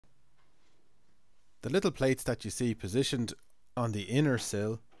The little plates that you see positioned on the inner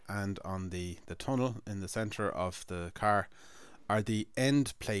sill and on the tunnel in the center of the car are the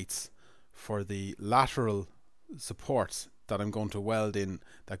end plates for the lateral supports that I'm going to weld in,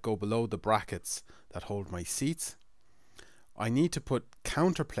 that go below the brackets that hold my seats. I need to put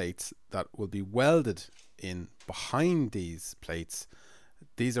counter plates that will be welded in behind these plates.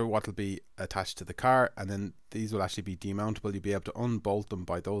 These are what will be attached to the car, and then these will actually be demountable. You'll be able to unbolt them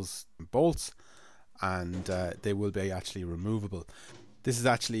by those bolts, and they will be actually removable. This is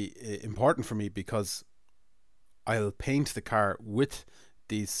actually important for me because I'll paint the car with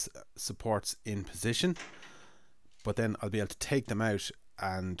these supports in position, but then I'll be able to take them out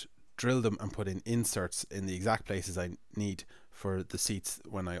and drill them and put in inserts in the exact places I need for the seats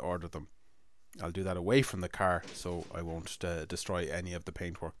when I order them. I'll do that away from the car, so I won't destroy any of the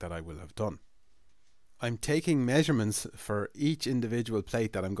paintwork that I will have done. I'm taking measurements for each individual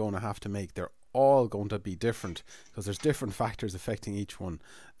plate that I'm going to have to make. They're all going to be different because there's different factors affecting each one.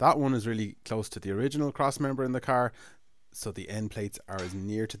 That one is really close to the original cross member in the car, so the end plates are as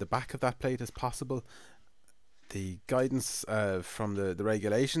near to the back of that plate as possible. The guidance from the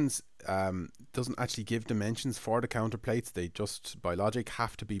regulations doesn't actually give dimensions for the counter plates. They just by logic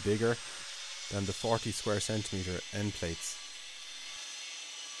have to be bigger than the 40 square centimeter end plates.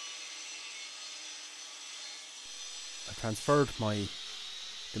 I transferred my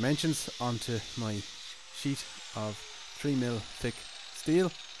dimensions onto my sheet of 3mm thick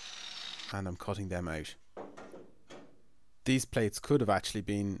steel, and I'm cutting them out. These plates could have actually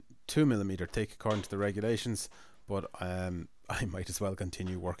been 2mm thick according to the regulations, but I might as well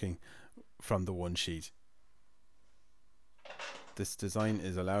continue working from the one sheet. This design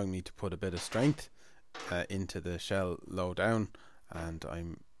is allowing me to put a bit of strength into the shell low down, and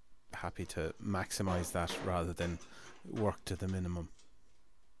I'm happy to maximize that rather than work to the minimum.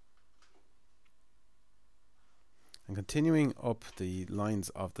 And continuing up the lines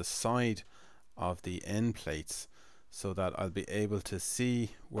of the side of the end plates so that I'll be able to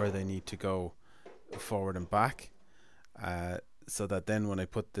see where they need to go forward and back, so that then when I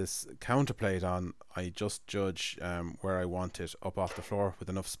put this counterplate on, I just judge where I want it up off the floor with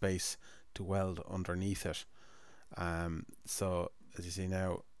enough space to weld underneath it. So as you see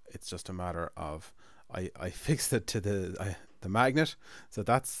now, it's just a matter of I fixed it to the magnet, so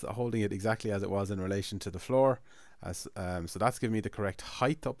that's holding it exactly as it was in relation to the floor. So that's giving me the correct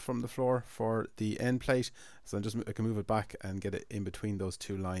height up from the floor for the end plate. So I can move it back and get it in between those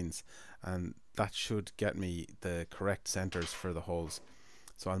two lines, and that should get me the correct centers for the holes.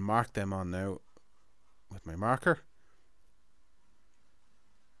 So I'll mark them on now with my marker,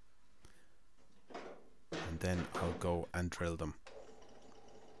 and then I'll go and drill them.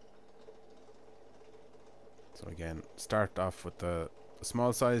 So again, start off with the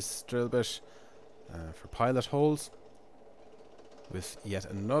small size drill bit for pilot holes, with yet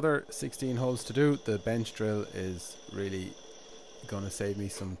another 16 holes to do. The bench drill is really going to save me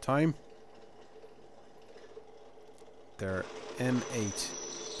some time. They're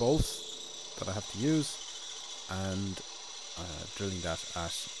M8 bolts that I have to use, and drilling that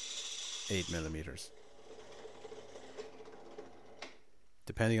at 8mm.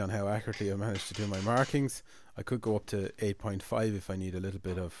 Depending on how accurately I manage to do my markings, I could go up to 8.5 if I need a little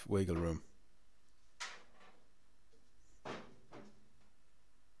bit of wiggle room.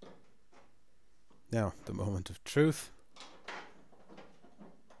 Now, the moment of truth.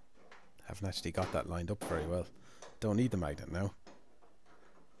 Haven't actually got that lined up very well. Don't need the magnet now.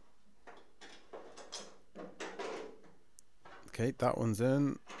 Okay, that one's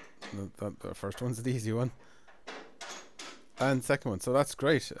in. The first one's the easy one. And second one, so that's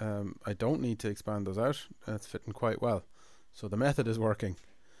great. I don't need to expand those out. That's fitting quite well. So the method is working.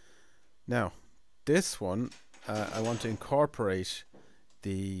 Now, this one, I want to incorporate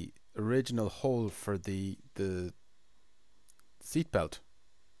the original hole for the seat belt.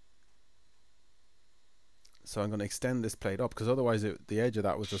 So I'm going to extend this plate up, because otherwise the edge of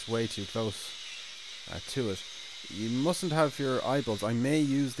that was just way too close to it. You mustn't have your eye bolts. I may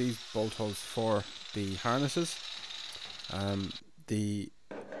use these bolt holes for the harnesses. The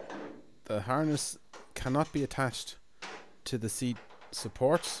harness cannot be attached to the seat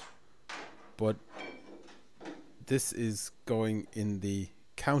supports, but this is going in the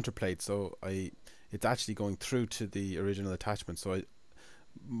counterplate, so it's actually going through to the original attachment. So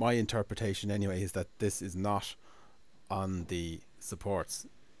my interpretation anyway is that this is not on the supports,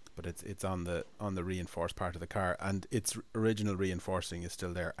 but it's on the reinforced part of the car, and its original reinforcing is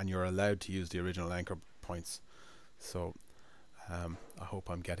still there, and you're allowed to use the original anchor points. So I hope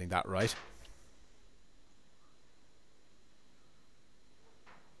I'm getting that right.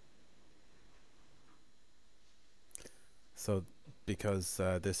 So because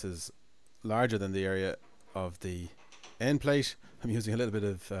this is larger than the area of the end plate, I'm using a little bit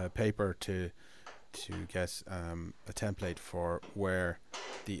of paper to get a template for where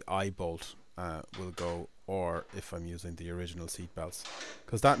the eye bolt will go, or if I'm using the original seat belts,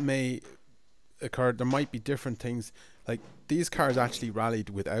 because that may occur. There might be different things. Like, these cars actually rallied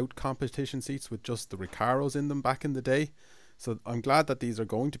without competition seats, with just the Recaros in them back in the day. So I'm glad that these are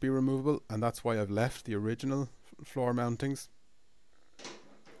going to be removable, and that's why I've left the original floor mountings.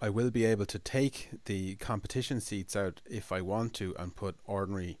 I will be able to take the competition seats out if I want to and put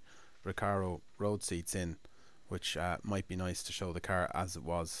ordinary Recaro road seats in, which might be nice to show the car as it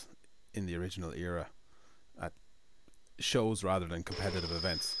was in the original era at shows rather than competitive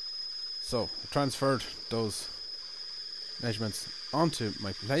events. So I transferred those measurements onto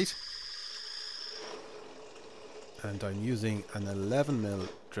my plate, and I'm using an 11mm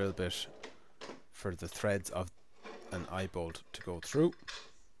drill bit for the threads of an eye bolt to go through.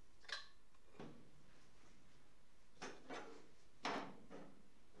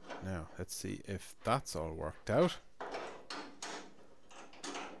 Now let's see if that's all worked out.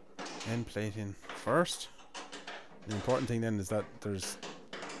 End plating first. The important thing then is that there's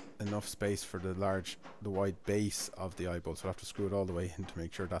enough space for the wide base of the eye bolt, so I have to screw it all the way in to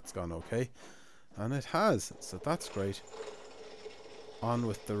make sure that's gone okay, and it has, so that's great. On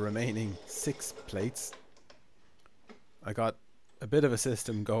with the remaining 6 plates. I got a bit of a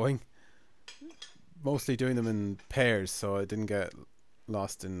system going, mostly doing them in pairs, so I didn't get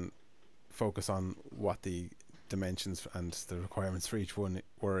lost in focus on what the dimensions and the requirements for each one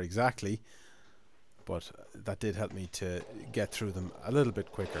were exactly, but that did help me to get through them a little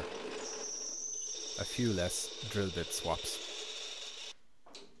bit quicker. A few less drill bit swaps.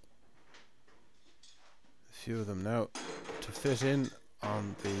 A few of them now to fit in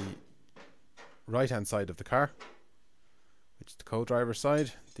on the right hand side of the car, which is the co-driver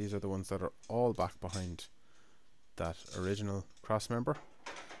side. These are the ones that are all back behind that original cross member.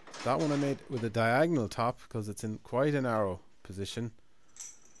 That one I made with a diagonal top because it's in quite a narrow position.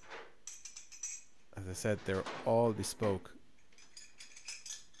 As I said, they're all bespoke.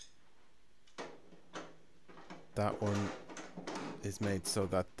 That one is made so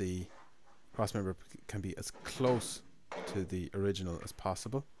that the cross member can be as close to the original as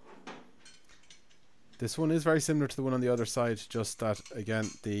possible. This one is very similar to the one on the other side, just that again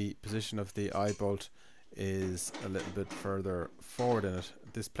the position of the eye bolt is a little bit further forward in it.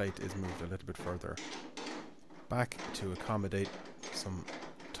 This plate is moved a little bit further back to accommodate some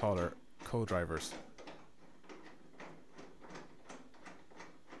taller co-drivers.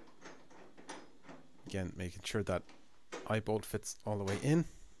 Again, making sure that eye bolt fits all the way in.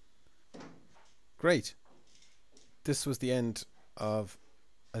 Great. This was the end of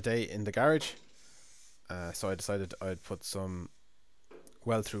a day in the garage. So I decided I'd put some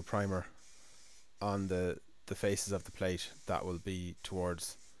well-through primer on the faces of the plate that will be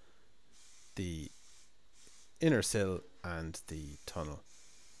towards the inner sill and the tunnel,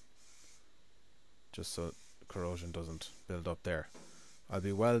 just so corrosion doesn't build up there. I'll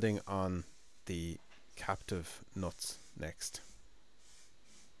be welding on the captive nuts next.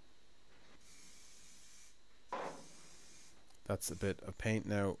 That's a bit of paint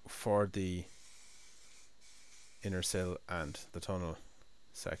now for the inner sill and the tunnel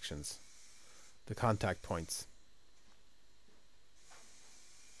sections, the contact points.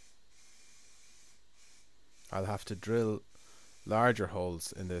 I'll have to drill larger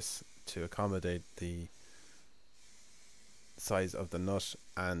holes in this to accommodate the size of the nut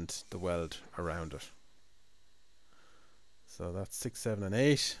and the weld around it. So that's 6, 7 and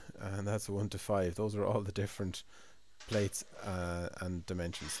 8, and that's 1 to 5. Those are all the different plates and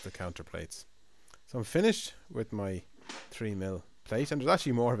dimensions, the counter plates. So I'm finished with my 3mm plate, and there's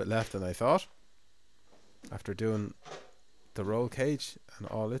actually more of it left than I thought after doing the roll cage and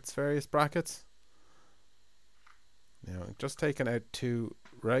all its various brackets. Now I'm just taking out 2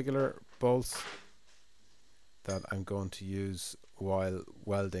 regular bolts that I'm going to use while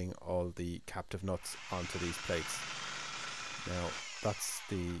welding all the captive nuts onto these plates. Now that's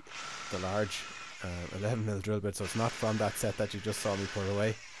the large 11mm drill bit, so it's not from that set that you just saw me put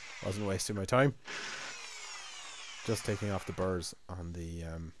away. Wasn't wasting my time. Just taking off the burrs on the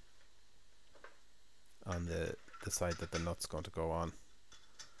side that the nut's going to go on.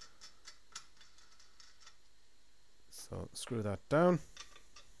 So screw that down.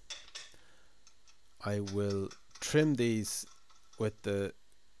 I will trim these with the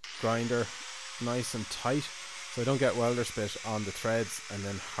grinder nice and tight so I don't get welder spit on the threads and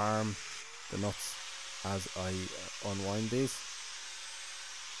then harm the nuts as I unwind these.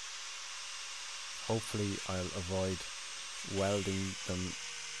 Hopefully I'll avoid welding them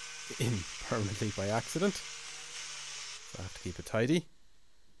in permanently by accident. So I have to keep it tidy.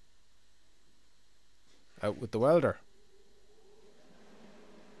 Out with the welder.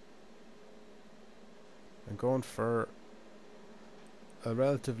 I'm going for a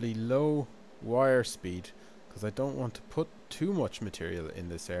relatively low wire speed because I don't want to put too much material in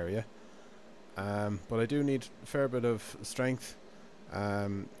this area, but I do need a fair bit of strength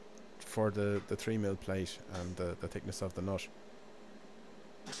for the 3mm plate and the thickness of the nut.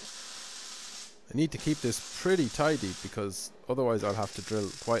 I need to keep this pretty tidy because otherwise I'll have to drill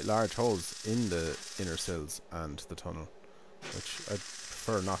quite large holes in the inner sills and the tunnel, which I'd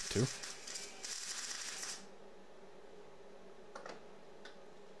prefer not to.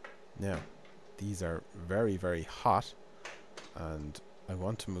 Now, these are very, very hot, and I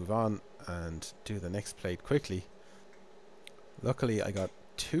want to move on and do the next plate quickly. Luckily, I got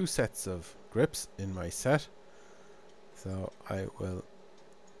 2 sets of grips in my set, so I will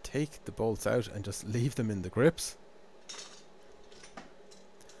take the bolts out and just leave them in the grips.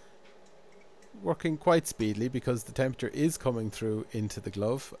 Working quite speedily because the temperature is coming through into the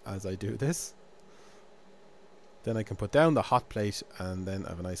glove as I do this. Then I can put down the hot plate and then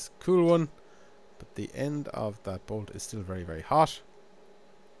have a nice cool one. But the end of that bolt is still very, very hot.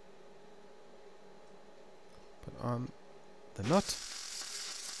 Put on the nut.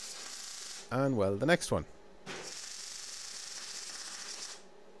 And weld the next one.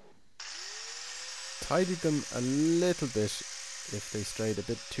 Tidied them a little bit if they strayed a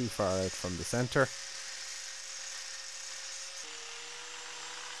bit too far out from the center.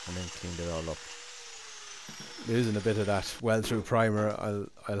 And then cleaned it all up. Losing a bit of that weld through primer.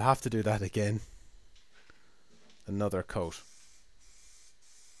 I'll have to do that again. Another coat.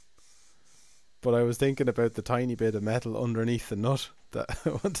 But I was thinking about the tiny bit of metal underneath the nut that I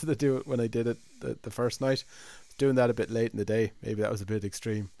wanted to do it when I did it the first night. I was doing that a bit late in the day. Maybe that was a bit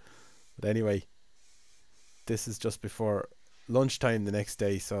extreme. But anyway, this is just before lunchtime the next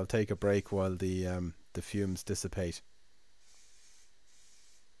day, so I'll take a break while the fumes dissipate.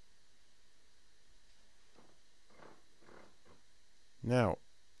 Now,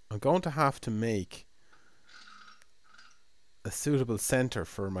 I'm going to have to make a suitable center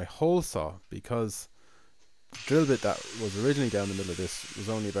for my hole saw because the drill bit that was originally down the middle of this was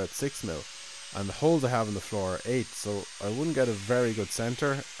only about 6mm and the holes I have in the floor are 8, so I wouldn't get a very good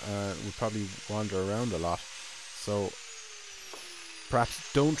center and would probably wander around a lot. So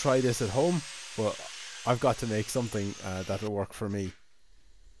perhaps don't try this at home, but I've got to make something that'll work for me.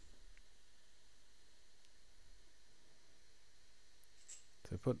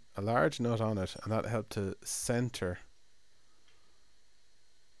 So I put a large nut on it and that helped to center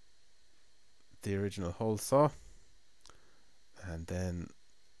the original hole saw, and then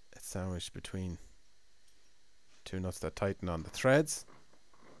it's sandwiched between 2 nuts that tighten on the threads.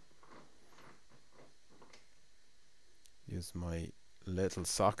 Use my little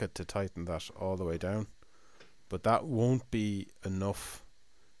socket to tighten that all the way down, but that won't be enough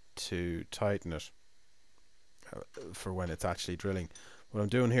to tighten it for when it's actually drilling. What I'm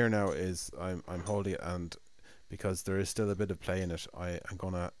doing here now is I'm holding it, and because there is still a bit of play in it, I'm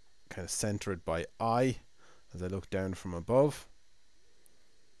gonna kind of center it by eye as I look down from above.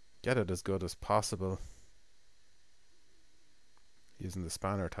 Get it as good as possible. Using the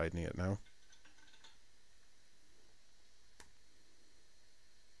spanner, tightening it now.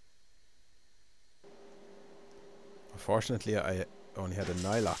 Unfortunately, I only had a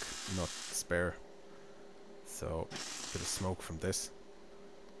nylock nut spare, so a bit of smoke from this.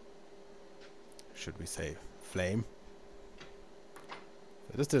 Should we say flame?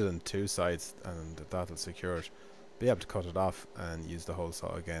 I just did it on 2 sides and that'll secure it. Be able to cut it off and use the hole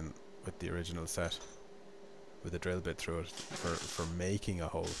saw again with the original set with a drill bit through it for making a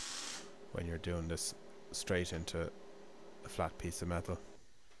hole when you're doing this straight into a flat piece of metal.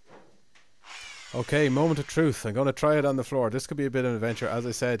 Okay, moment of truth. I'm going to try it on the floor. This could be a bit of an adventure. As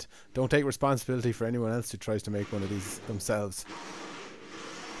I said, don't take responsibility for anyone else who tries to make one of these themselves.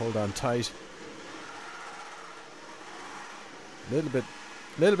 Hold on tight. Little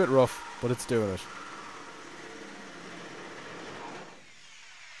bit rough, but it's doing it.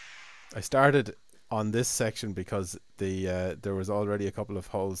 I started on this section because there was already a couple of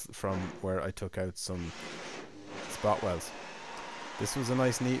holes from where I took out some spot welds. This was a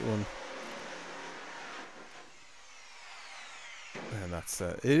nice neat one. And that's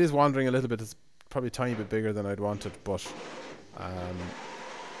it is wandering a little bit. It's probably a tiny bit bigger than I'd wanted, but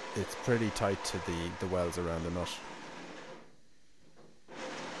it's pretty tight to the welds around the nut.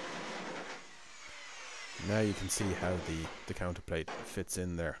 Now you can see how the counterplate fits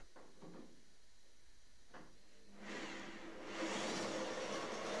in there.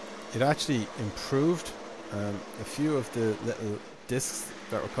 it actually improved. A few of the little discs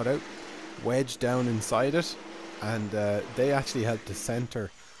that were cut out wedged down inside it, and they actually helped to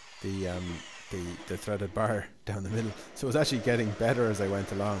center the threaded bar down the middle. So it was actually getting better as I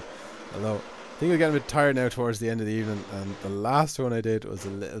went along. Although I think I was getting a bit tired now towards the end of the evening, and the last one I did was a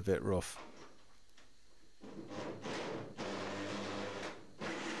little bit rough.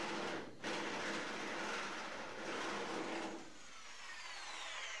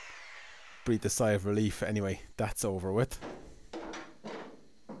 Breathe a sigh of relief. Anyway, that's over with.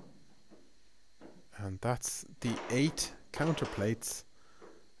 And that's the 8 counterplates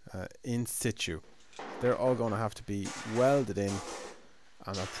in situ. They're all going to have to be welded in,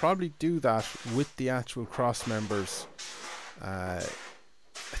 and I'll probably do that with the actual cross members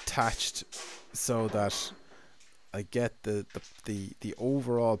attached, so that I get the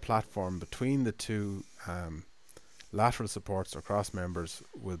overall platform between the two lateral supports or cross members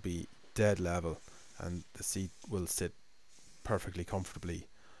will be dead level, and the seat will sit perfectly comfortably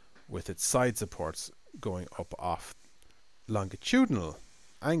with its side supports going up off longitudinal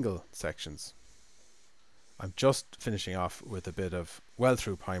angle sections. I'm just finishing off with a bit of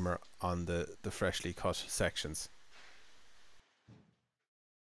well-through primer on the freshly cut sections.